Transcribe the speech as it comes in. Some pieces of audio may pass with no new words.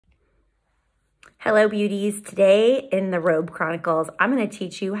Hello beauties, today in the Robe Chronicles, I'm going to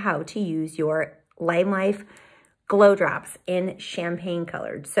teach you how to use your Lime Life Glow Drops in champagne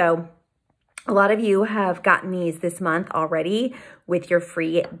colored. So a lot of you have gotten these this month already with your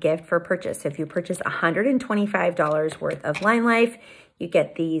free gift for purchase. So if you purchase $125 worth of Lime Life, you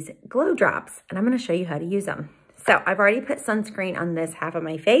get these glow drops and I'm going to show you how to use them. So I've already put sunscreen on this half of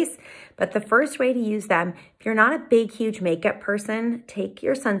my face, but the first way to use them, if you're not a big, huge makeup person, take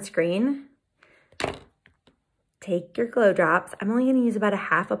your sunscreen, take your glow drops. I'm only going to use about a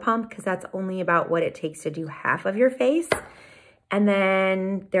half a pump because that's only about what it takes to do half of your face. And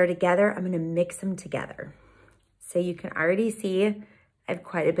then they're together. I'm going to mix them together. So you can already see I have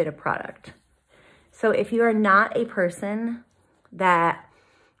quite a bit of product. So if you are not a person that,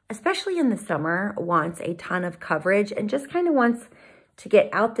 especially in the summer, wants a ton of coverage and just kind of wants to get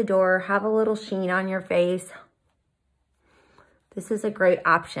out the door, have a little sheen on your face, this is a great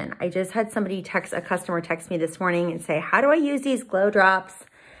option. I just had a customer text me this morning and say, how do I use these glow drops?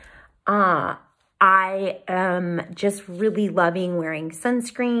 I am just really loving wearing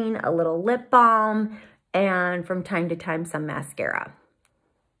sunscreen, a little lip balm, and from time to time, some mascara.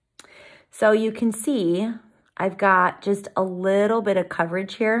 So you can see I've got just a little bit of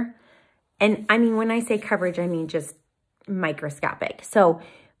coverage here. And I mean, when I say coverage, I mean just microscopic.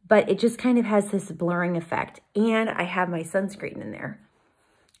 But it just kind of has this blurring effect. And I have my sunscreen in there.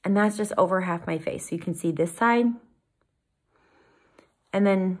 And that's just over half my face. So you can see this side. And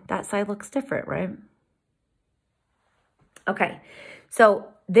then that side looks different, right? Okay, so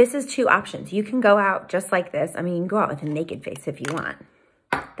this is two options. You can go out just like this. I mean, you can go out with a naked face if you want.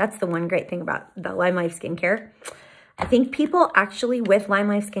 That's the one great thing about the Lime Life skincare. I think people actually with Lime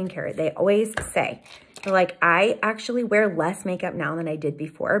Life skincare, they always say, they're like, I actually wear less makeup now than I did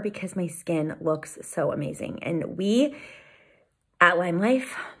before because my skin looks so amazing. And we at Lime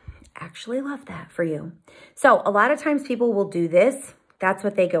Life actually love that for you. So a lot of times people will do this. That's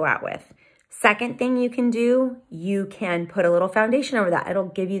what they go out with. Second thing you can do, you can put a little foundation over that. It'll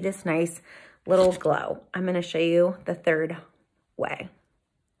give you this nice little glow. I'm going to show you the third way.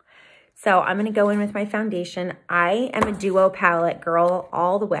 So I'm going to go in with my foundation. I am a duo palette girl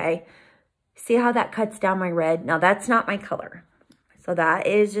all the way. See how that cuts down my red? Now that's not my color. So that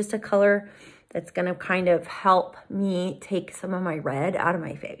is just a color that's going to kind of help me take some of my red out of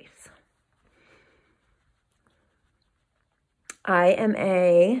my face. I am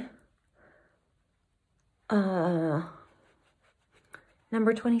a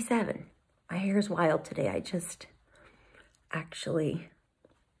number 27. My hair is wild today. I just actually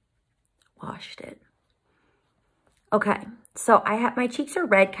washed it. Okay, so my cheeks are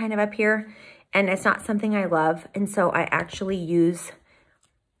red kind of up here, and it's not something I love, and so I actually use,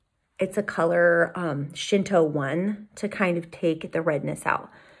 it's a color Shinto 1 to kind of take the redness out.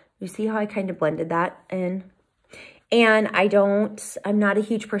 You see how I kind of blended that in? And I'm not a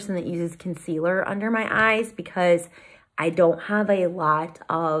huge person that uses concealer under my eyes because I don't have a lot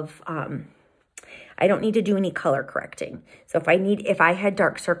of, I don't need to do any color correcting. So if I had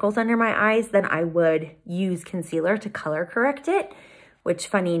dark circles under my eyes, then I would use concealer to color correct it, which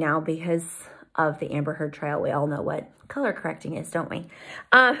funny now because of the Amber Heard trial, we all know what color correcting is, don't we?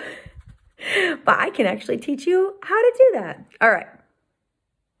 But I can actually teach you how to do that. All right.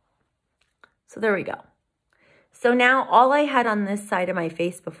 So there we go. So now all I had on this side of my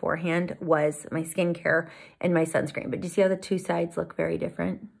face beforehand was my skincare and my sunscreen. But do you see how the two sides look very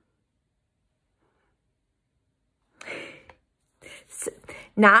different?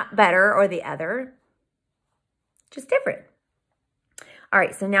 Not better or the other, just different. All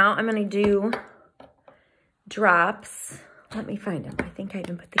right, so now I'm going to do drops. Let me find them. I think I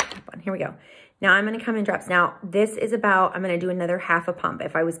even put the cap on. Here we go. Now I'm going to come in drops. Now this is about, I'm going to do another half a pump.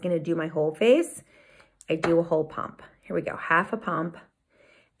 If I was going to do my whole face, I do a whole pump. Here we go, half a pump.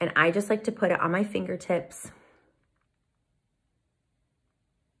 And I just like to put it on my fingertips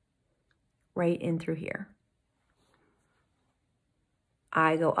right in through here.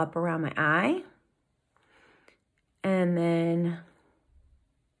 I go up around my eye, and then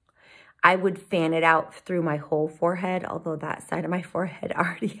I would fan it out through my whole forehead, although that side of my forehead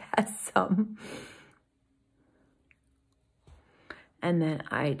already has some. And then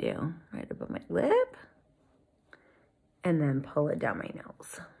I do right above my lip, and then pull it down my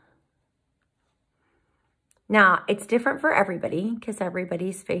nose. Now, it's different for everybody because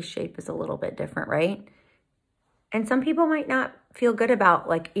everybody's face shape is a little bit different, right? And some people might not feel good about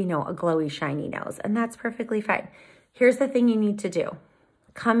like, a glowy, shiny nose, and that's perfectly fine. Here's the thing you need to do.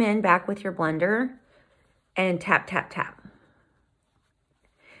 Come in back with your blender and tap, tap, tap.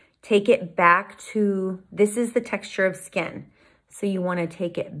 Take it back to, this is the texture of skin. So you want to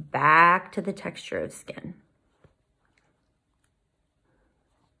take it back to the texture of skin.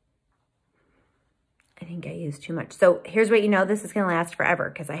 I think I used too much. So here's what you know this is going to last forever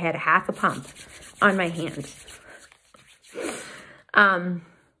because I had half a pump on my hand.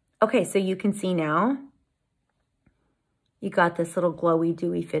 Okay, so you can see now you got this little glowy,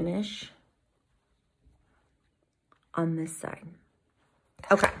 dewy finish on this side.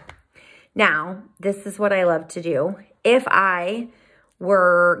 Okay, now this is what I love to do. If I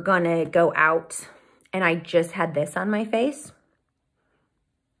were going to go out and I just had this on my face,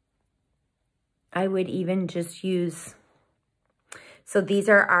 I would even just use, so these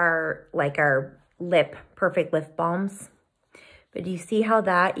are our lip, perfect lip balms. But do you see how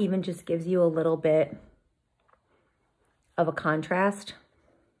that even just gives you a little bit of a contrast?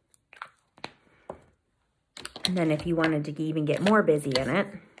 And then if you wanted to even get more busy in it,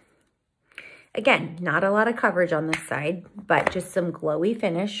 again, not a lot of coverage on this side, but just some glowy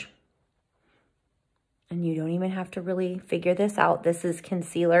finish. And you don't even have to really figure this out. This is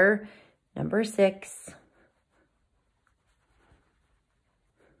concealer number 6.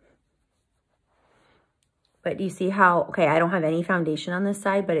 But do you see how, okay, I don't have any foundation on this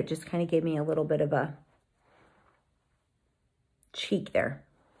side, but it just kind of gave me a little bit of a cheek there.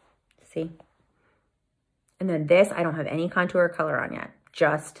 See? And then this, I don't have any contour or color on yet.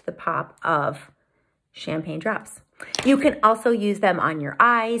 Just the pop of champagne drops. You can also use them on your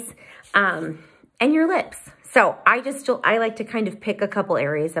eyes and your lips. So I like to kind of pick a couple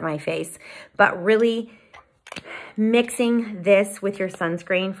areas of my face, but really mixing this with your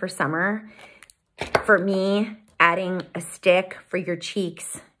sunscreen for summer. For me, adding a stick for your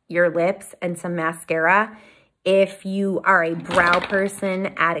cheeks, your lips, and some mascara. If you are a brow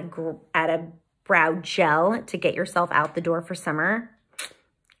person, add a brow gel to get yourself out the door for summer.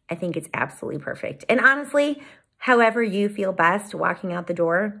 I think it's absolutely perfect. And honestly, however you feel best walking out the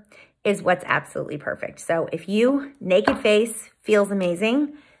door is what's absolutely perfect. So if you, naked face feels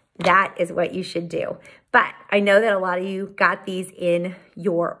amazing, that is what you should do. But I know that a lot of you got these in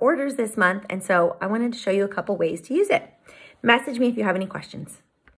your orders this month, and so I wanted to show you a couple ways to use it. Message me if you have any questions.